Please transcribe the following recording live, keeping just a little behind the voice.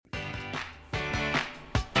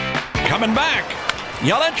coming back.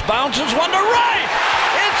 Yelich bounces one to right.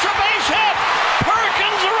 It's a base hit.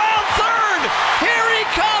 Perkins around third. Here he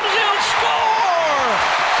comes. He'll score.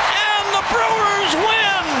 And the Brewers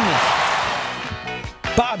win.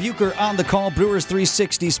 Bob Uecker on the call. Brewers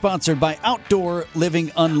 360, sponsored by Outdoor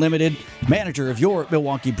Living Unlimited. Manager of your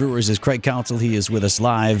Milwaukee Brewers is Craig Counsell. He is with us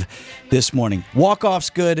live this morning. Walk-off's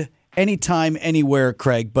good anytime, anywhere,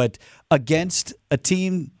 Craig, but against a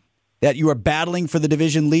team that you are battling for the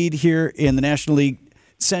division lead here in the National League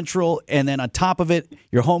Central, and then on top of it,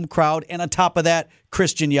 your home crowd, and on top of that,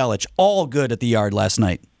 Christian Yelich. All good at the Yard last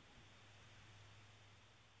night.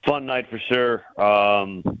 Fun night for sure.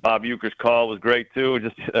 Bob Uecker's call was great, too,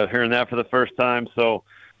 just hearing that for the first time. So,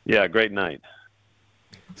 yeah, great night.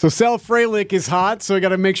 So Sal Frelick is hot, so I got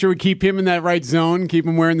to make sure we keep him in that right zone, keep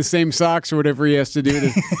him wearing the same socks or whatever he has to do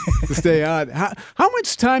to stay hot. How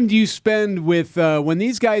much time do you spend with when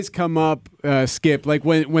these guys come up, Skip? Like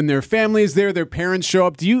when their family is there, their parents show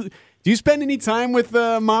up. Do you spend any time with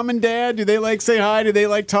mom and dad? Do they like say hi? Do they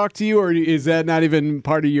like talk to you, or is that not even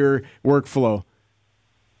part of your workflow?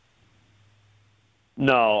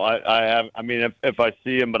 No, I have. I mean, if I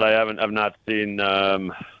see him, but I've not seen.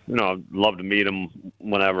 I'd love to meet him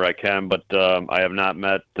whenever I can, but I have not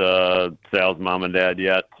met Sal's mom and dad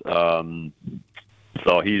yet.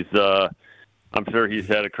 So he's. I'm sure he's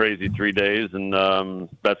had a crazy 3 days, and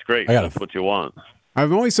that's great. That's what you want.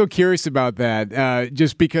 I'm always so curious about that,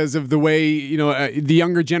 just because of the way the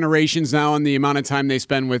younger generations now and the amount of time they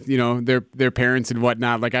spend with their parents and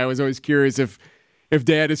whatnot. Like I was always curious if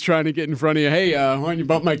Dad is trying to get in front of you, hey, why don't you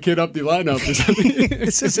bump my kid up the lineup or something?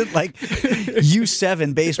 This isn't like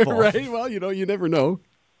U7 baseball. Right? Well, you never know.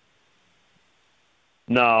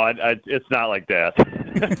 No, it's not like that.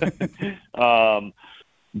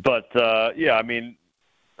 Yeah, I mean,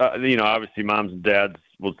 obviously moms and dads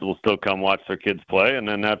will still come watch their kids play, and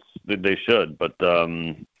then they should. But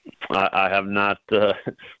I have not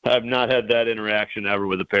had that interaction ever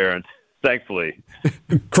with the parents. Thankfully.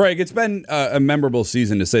 Craig, it's been a memorable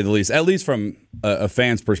season, to say the least, at least from a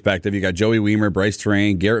fan's perspective. You got Joey Wiemer, Bryce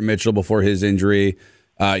Terrain, Garrett Mitchell before his injury,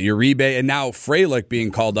 Uribe, and now Frelick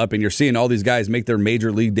being called up, and you're seeing all these guys make their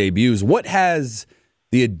major league debuts. What has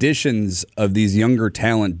the additions of these younger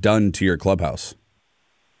talent done to your clubhouse?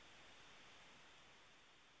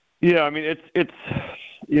 Yeah, I mean, it's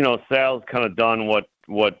Sal's kind of done what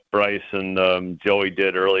Bryce and Joey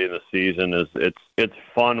did early in the season. It's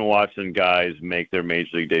fun watching guys make their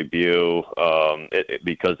major league debut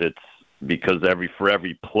because for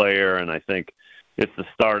every player, and I think it's the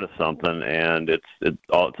start of something, and it's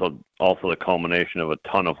also the culmination of a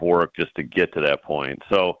ton of work just to get to that point.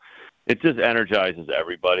 So it just energizes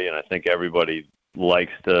everybody, and I think everybody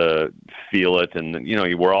likes to feel it, and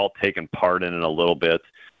we're all taking part in it a little bit.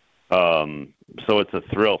 So it's a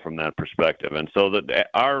thrill from that perspective. And so that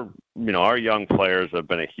our young players have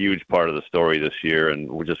been a huge part of the story this year, and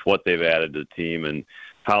just what they've added to the team and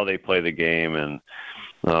how they play the game and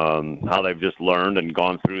how they've just learned and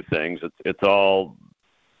gone through things. It's all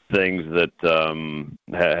things that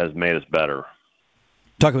has made us better.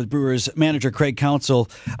 Talking with Brewers manager Craig Counsell.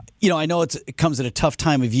 I know it comes at a tough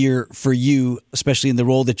time of year for you, especially in the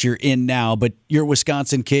role that you're in now, but you're a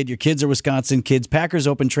Wisconsin kid. Your kids are Wisconsin kids. Packers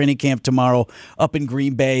open training camp tomorrow up in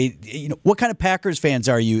Green Bay. What kind of Packers fans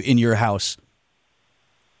are you in your house?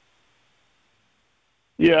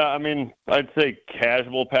 Yeah, I mean, I'd say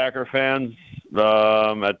casual Packer fans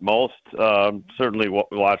at most. Certainly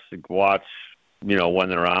watch when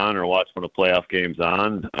they're on, or watch when a playoff game's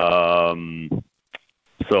on.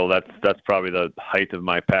 So that's probably the height of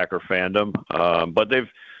my Packer fandom. But there's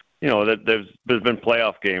been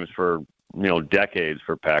playoff games for decades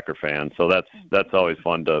for Packer fans. So that's always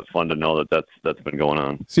fun to know that's been going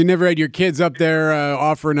on. So you never had your kids up there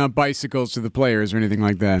offering up bicycles to the players or anything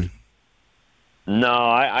like that? No,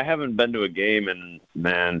 I haven't been to a game in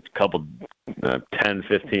a couple 10,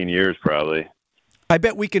 15 years probably. I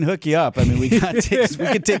bet we can hook you up. I mean, we can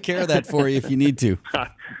take care of that for you if you need to.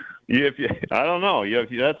 I don't know.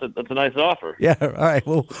 That's a nice offer. Yeah. All right.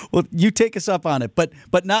 Well, you take us up on it, but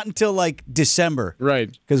not until like December, right?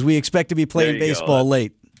 Because we expect to be playing baseball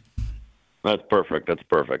late. That's perfect.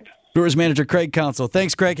 Brewers manager Craig Counsell.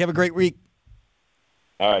 Thanks, Craig. Have a great week.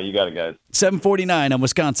 All right, you got it, guys. 7:49 on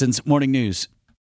Wisconsin's Morning News.